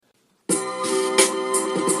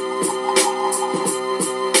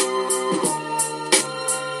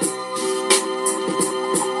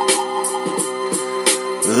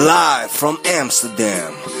Live from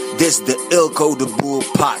Amsterdam, this is the Eelco de Boer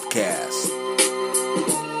podcast.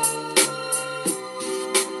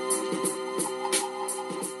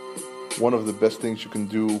 One of the best things you can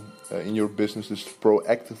do in your business is to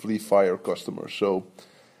proactively fire customers. So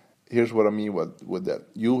here's what I mean with that.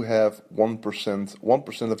 You have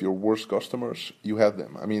 1% of your worst customers, you have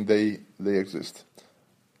them. I mean, they exist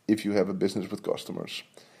if you have a business with customers.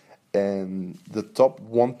 And the top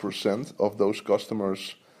 1% of those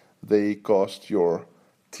customers, they cost your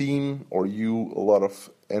team or you a lot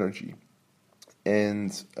of energy.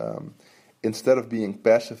 And instead of being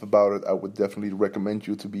passive about it, I would definitely recommend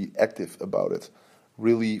you to be active about it.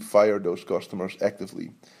 Really fire those customers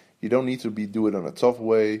actively. You don't need to do it in a tough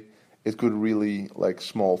way. It could really, like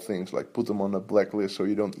small things, like put them on a blacklist so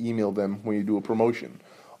you don't email them when you do a promotion.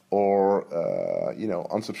 Or,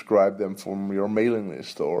 unsubscribe them from your mailing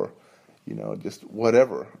list or, just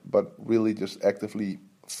whatever. But really just actively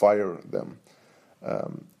fire them.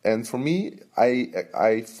 And for me,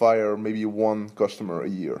 I fire maybe one customer a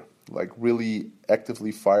year. Like really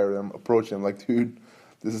actively fire them, approach them like, dude,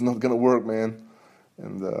 this is not going to work, man.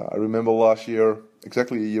 And I remember last year,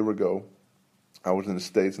 exactly a year ago, I was in the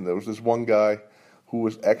States and there was this one guy who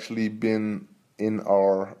was actually been in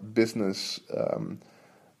our business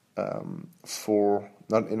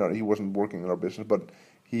he wasn't working in our business, but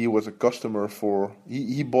he was a customer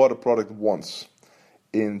he bought a product once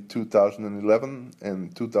in 2011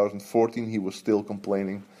 and 2014. He was still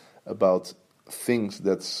complaining about things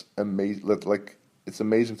that's amazing. Like, it's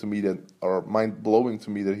amazing to me or mind blowing to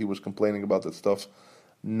me that he was complaining about that stuff.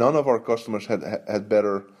 None of our customers had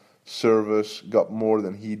better service, got more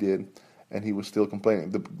than he did, and he was still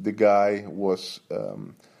complaining. The guy was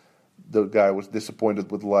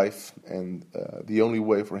disappointed with life, and the only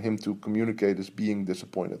way for him to communicate is being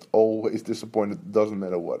disappointed. Always disappointed, doesn't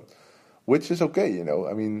matter what. Which is okay,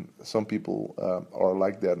 I mean, some people are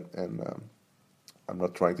like that, and I'm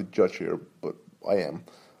not trying to judge here, but I am.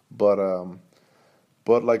 But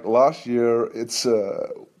like last year,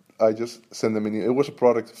 I just sent him it was a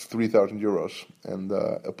product of 3,000 euros, and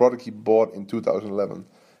a product he bought in 2011.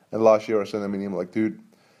 And last year I sent him an email like, dude,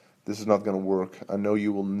 this is not going to work. I know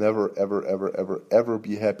you will never, ever, ever, ever, ever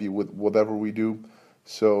be happy with whatever we do.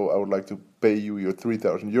 So I would like to pay you your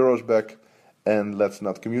 3,000 euros back, and let's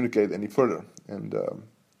not communicate any further. And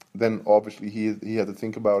then obviously he had to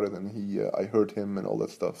think about it, and I heard him and all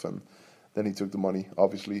that stuff, and then he took the money.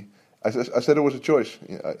 Obviously, I said it was a choice.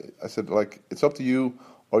 I said, like, it's up to you,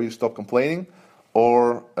 or you stop complaining,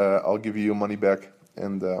 or I'll give you your money back,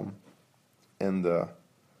 and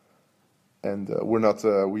we're not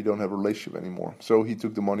we don't have a relationship anymore. So he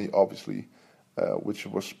took the money, obviously, which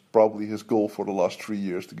was probably his goal for the last 3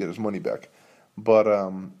 years, to get his money back. But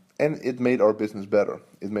and it made our business better.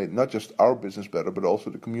 It made not just our business better, but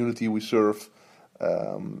also the community we serve.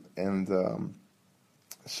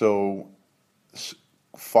 So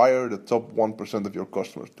fire the top 1% of your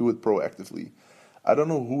customers. Do it proactively. I don't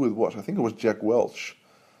know who it was. I think it was Jack Welch.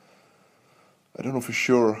 I don't know for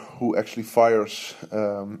sure who actually fires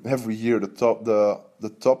every year the top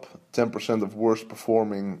 10% of worst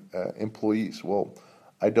performing employees. Well,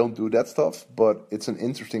 I don't do that stuff, but it's an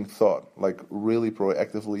interesting thought. Like, really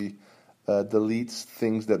proactively delete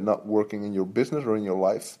things that not working in your business or in your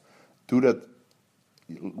life. Do that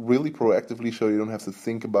really proactively so you don't have to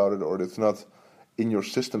think about it, or it's not in your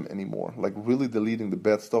system anymore. Like, really deleting the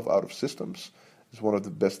bad stuff out of systems is one of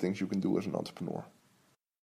the best things you can do as an entrepreneur.